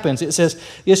it happens. It says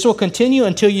this will continue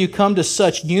until you come to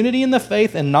such unity in the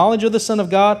faith and knowledge of the Son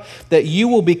of God that you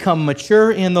will become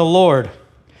mature in the Lord,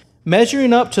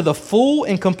 measuring up to the full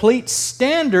and complete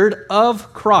standard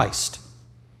of Christ.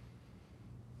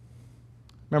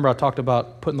 Remember, I talked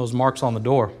about putting those marks on the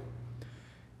door.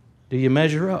 Do you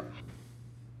measure up?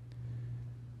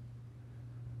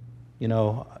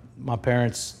 My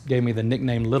parents gave me the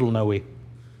nickname Little Noe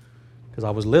because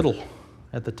I was little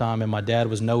at the time, and my dad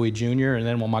was Noe Jr., and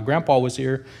then when my grandpa was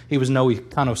here, he was Noe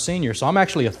Kano Sr., so I'm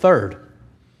actually a third.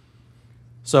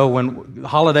 So when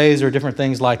holidays or different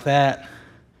things like that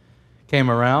came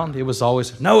around, it was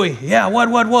always, Noe, yeah,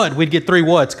 what? We'd get 3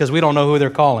 whats because we don't know who they're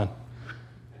calling.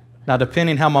 Now,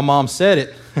 depending how my mom said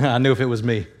it, I knew if it was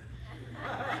me.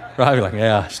 Right? I'd be like,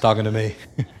 yeah, she's talking to me.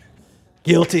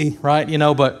 Guilty, right?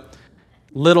 But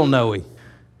Little Noe,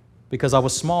 because I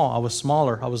was small, I was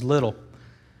smaller, I was little.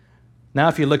 Now,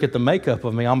 if you look at the makeup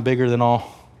of me, I'm bigger than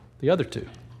all the other 2.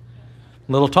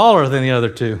 A little taller than the other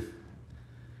 2.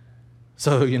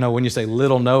 So, when you say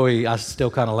Little Noe, I still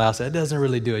kind of laugh. That doesn't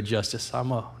really do it justice.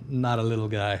 I'm not a little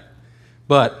guy.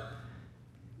 But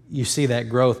you see that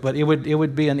growth, but it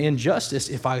would be an injustice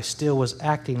if I still was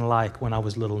acting like when I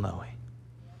was Little Noe.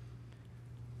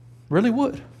 Really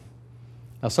would.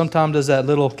 Now, sometimes does that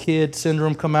little kid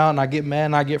syndrome come out and I get mad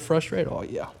and I get frustrated? Oh,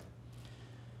 yeah.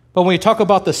 But when you talk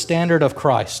about the standard of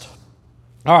Christ,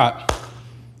 all right,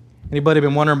 anybody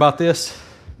been wondering about this?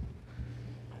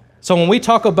 So when we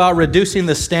talk about reducing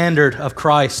the standard of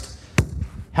Christ,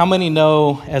 how many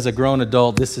know as a grown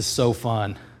adult this is so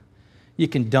fun? You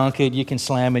can dunk it, you can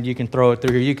slam it, you can throw it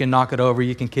through here, you can knock it over,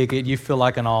 you can kick it, you feel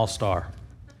like an all-star.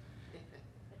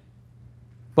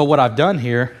 But what I've done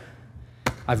here,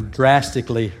 I've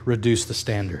drastically reduced the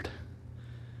standard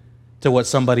to what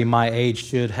somebody my age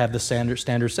should have the standard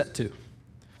set to.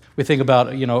 We think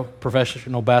about,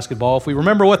 professional basketball. If we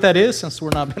remember what that is, since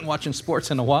we've not been watching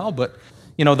sports in a while, but,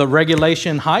 the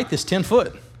regulation height is 10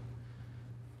 foot.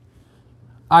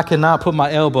 I cannot put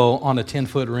my elbow on a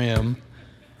 10-foot rim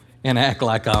and act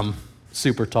like I'm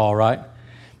super tall, right?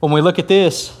 When we look at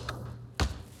this,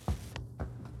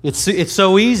 it's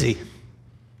so easy.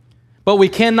 But we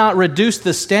cannot reduce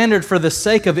the standard for the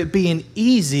sake of it being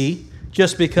easy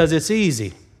just because it's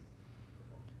easy.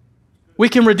 We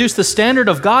can reduce the standard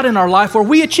of God in our life where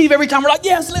we achieve every time. We're like,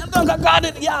 yes, I got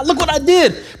it. Yeah, look what I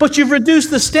did. But you've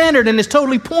reduced the standard and it's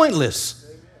totally pointless.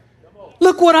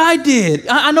 Look what I did.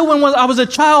 I know when I was a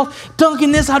child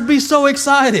dunking this, I'd be so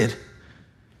excited.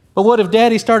 But what if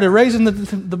Daddy started raising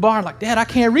the bar like, Dad, I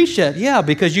can't reach that? Yeah,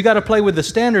 because you got to play with the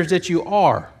standards that you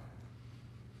are.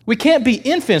 We can't be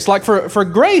infants. Like for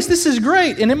Grace, this is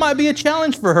great, and it might be a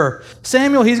challenge for her.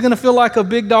 Samuel, he's going to feel like a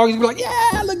big dog. He's going to be like,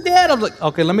 yeah, look, Dad. I'm like,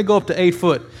 okay, let me go up to 8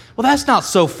 foot. Well, that's not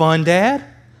so fun, Dad.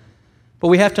 But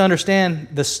we have to understand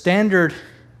the standard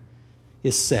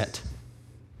is set.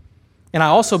 And I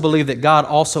also believe that God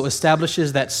also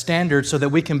establishes that standard so that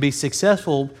we can be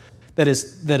successful that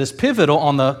is pivotal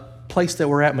on the place that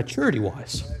we're at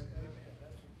maturity-wise.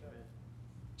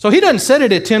 So he doesn't set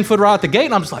it at 10 foot right out the gate,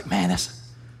 and I'm just like, man,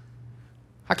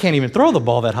 I can't even throw the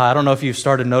ball that high. I don't know if you've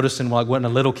started noticing like when a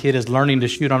little kid is learning to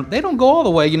shoot on, they don't go all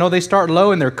the way. They start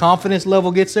low and their confidence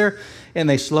level gets there, and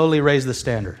they slowly raise the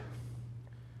standard.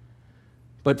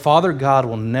 But Father God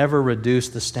will never reduce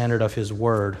the standard of His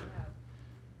Word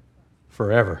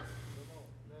forever.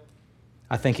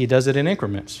 I think He does it in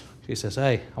increments. He says,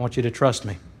 hey, I want you to trust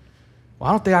me. Well,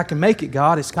 I don't think I can make it,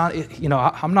 God. It's kind of,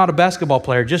 I'm not a basketball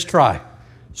player. Just try.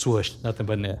 Swoosh, nothing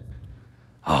but net.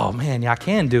 Oh, man, yeah, I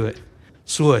can do it.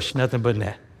 Swoosh, nothing but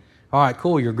net. All right,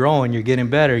 cool. You're growing. You're getting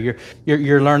better.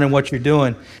 You're learning what you're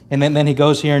doing. And then he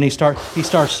goes here and he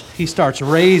starts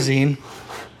raising.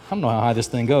 I don't know how high this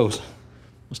thing goes.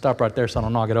 We'll stop right there so I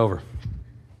don't knock it over.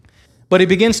 But he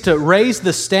begins to raise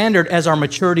the standard as our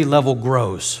maturity level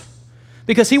grows.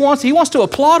 Because he wants to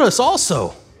applaud us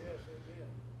also.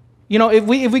 If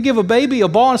we give a baby a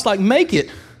ball and it's like, make it,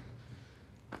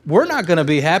 we're not going to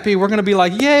be happy. We're going to be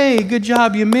like, yay, good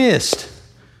job, you missed.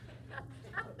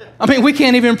 I mean, we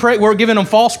can't even pray. We're giving them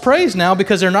false praise now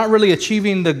because they're not really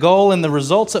achieving the goal and the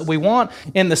results that we want.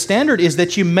 And the standard is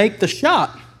that you make the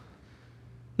shot.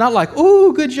 Not like,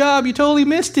 ooh, good job, you totally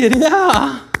missed it.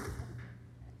 Yeah.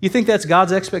 You think that's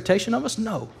God's expectation of us?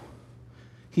 No.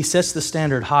 He sets the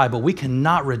standard high, but we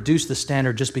cannot reduce the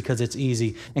standard just because it's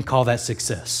easy and call that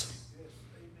success.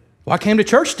 Well, I came to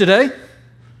church today.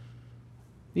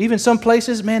 Even some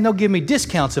places, man, they'll give me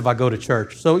discounts if I go to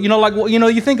church. So,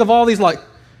 you think of all these,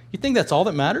 you think that's all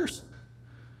that matters?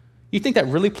 You think that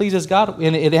really pleases God?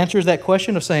 And it answers that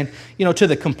question of saying, to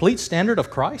the complete standard of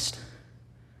Christ.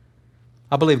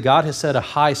 I believe God has set a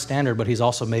high standard, but He's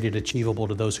also made it achievable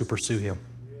to those who pursue Him.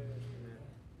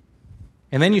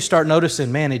 And then you start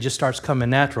noticing, man, it just starts coming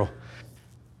natural.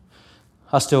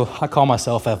 I call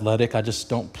myself athletic. I just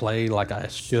don't play like I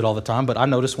should all the time. But I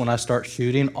notice when I start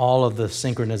shooting, all of the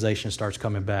synchronization starts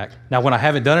coming back. Now, when I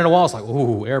haven't done it in a while, it's like,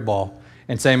 ooh, air ball.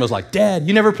 And Samuel's like, Dad,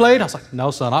 you never played? I was like,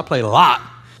 no, son, I played a lot.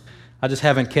 I just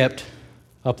haven't kept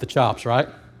up the chops, right?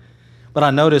 But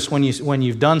I notice when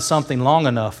you've done something long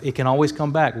enough, it can always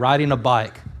come back. Riding a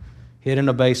bike, hitting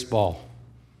a baseball.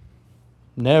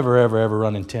 Never, ever, ever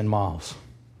running 10 miles.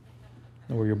 I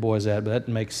don't know where your boy's at, but that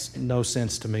makes no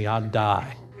sense to me. I'd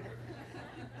die.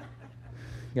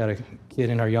 Got a kid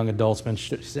in our young adults.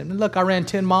 She said, look, I ran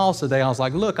 10 miles today. I was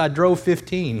like, look, I drove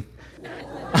 15.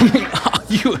 I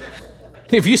mean,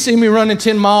 if you see me running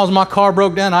 10 miles, my car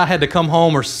broke down, I had to come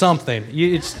home or something.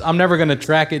 I'm never going to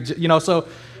track it,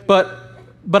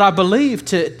 But I believe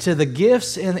to the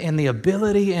gifts and the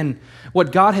ability and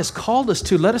what God has called us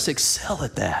to, let us excel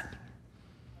at that.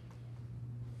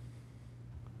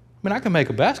 I mean, I can make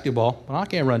a basketball, but I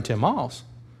can't run 10 miles.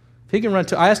 If he can run,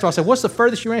 I asked him, I said, what's the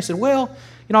furthest you ran? He said, well,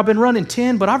 I've been running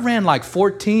 10, but I've ran like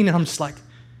 14. And I'm just like,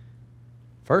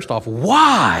 first off,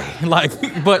 why?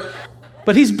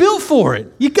 But he's built for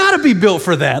it. You got to be built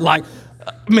for that. I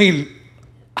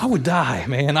would die,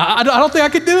 man. I don't think I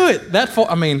could do it that far.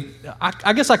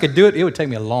 I guess I could do it. It would take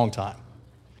me a long time.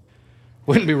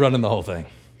 Wouldn't be running the whole thing,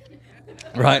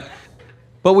 right?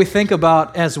 But we think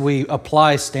about as we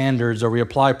apply standards or we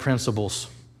apply principles.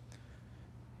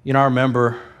 I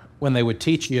remember when they would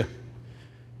teach you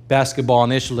basketball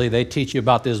initially, they teach you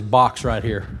about this box right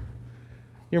here.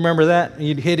 You remember that?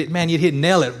 You'd hit it, man,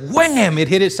 nail it. Wham! It'd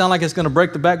hit it, sound like it's going to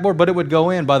break the backboard, but it would go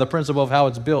in by the principle of how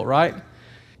it's built, right?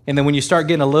 And then when you start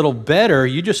getting a little better,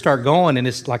 you just start going, and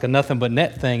it's like a nothing but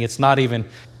net thing. It's not even,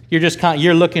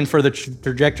 you're looking for the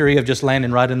trajectory of just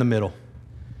landing right in the middle.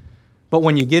 But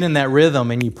when you get in that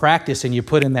rhythm and you practice and you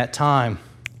put in that time,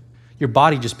 your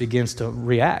body just begins to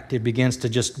react. It begins to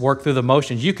just work through the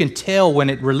motions. You can tell when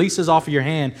it releases off of your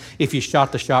hand if you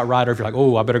shot the shot right or if you're like,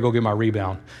 oh, I better go get my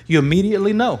rebound. You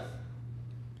immediately know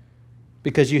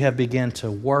because you have begun to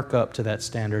work up to that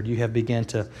standard. You have begun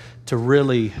to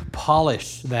really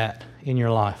polish that in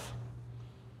your life.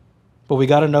 But we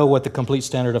got to know what the complete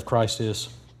standard of Christ is.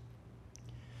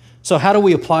 So how do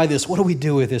we apply this? What do we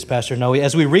do with this, Pastor Noe?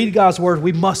 As we read God's word,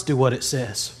 we must do what it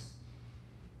says.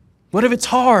 What if it's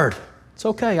hard? It's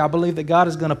okay. I believe that God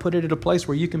is going to put it in a place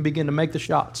where you can begin to make the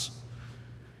shots.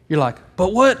 You're like,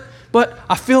 but what? But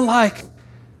I feel like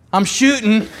I'm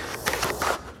shooting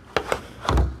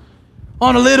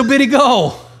on a little bitty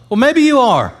goal. Well, maybe you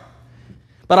are.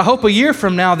 But I hope a year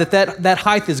from now that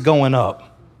height is going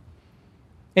up.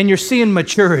 And you're seeing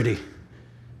maturity.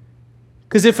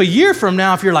 Because if a year from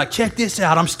now, if you're like, check this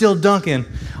out, I'm still dunking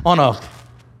on a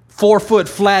 4-foot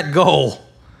flat goal,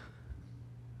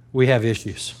 we have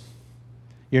issues.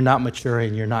 You're not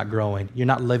maturing, you're not growing, you're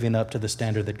not living up to the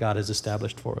standard that God has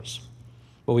established for us.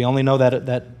 But we only know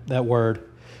that word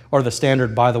or the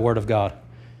standard by the word of God.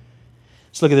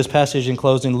 Let's look at this passage in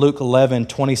closing, Luke 11,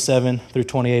 27 through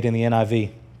 28 in the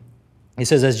NIV. He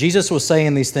says, as Jesus was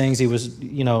saying these things, he was,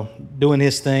 doing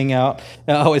his thing out.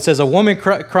 It says, a woman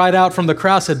cried out from the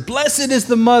crowd, said, blessed is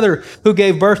the mother who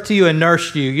gave birth to you and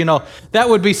nursed you. That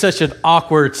would be such an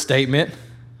awkward statement.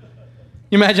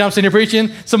 You imagine I'm sitting here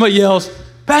preaching, somebody yells,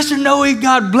 Pastor Noe,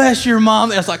 God bless your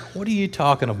mom. It's like, what are you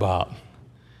talking about?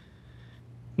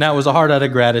 Now, it was a heart out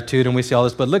of gratitude, and we see all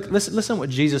this, but listen what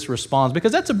Jesus responds,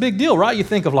 because that's a big deal, right? You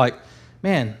think of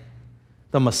man,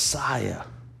 the Messiah,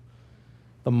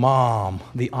 the mom,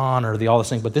 the honor, all this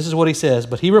thing. But this is what he says.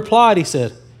 But he replied, he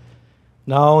said,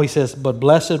 but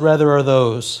blessed rather are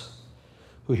those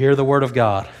who hear the word of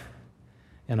God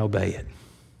and obey it.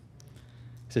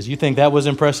 He says, you think that was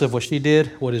impressive what she did?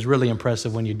 What is really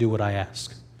impressive when you do what I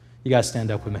ask? You guys stand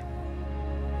up with me.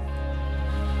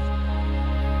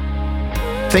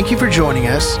 Thank you for joining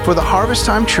us for the Harvest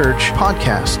Time Church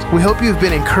podcast. We hope you've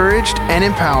been encouraged and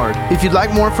empowered. If you'd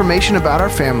like more information about our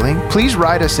family, please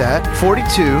write us at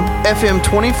 42 FM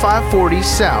 2540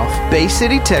 South, Bay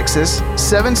City, Texas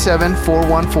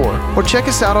 77414, or check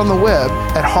us out on the web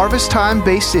at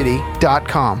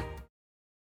harvesttimebaycity.com.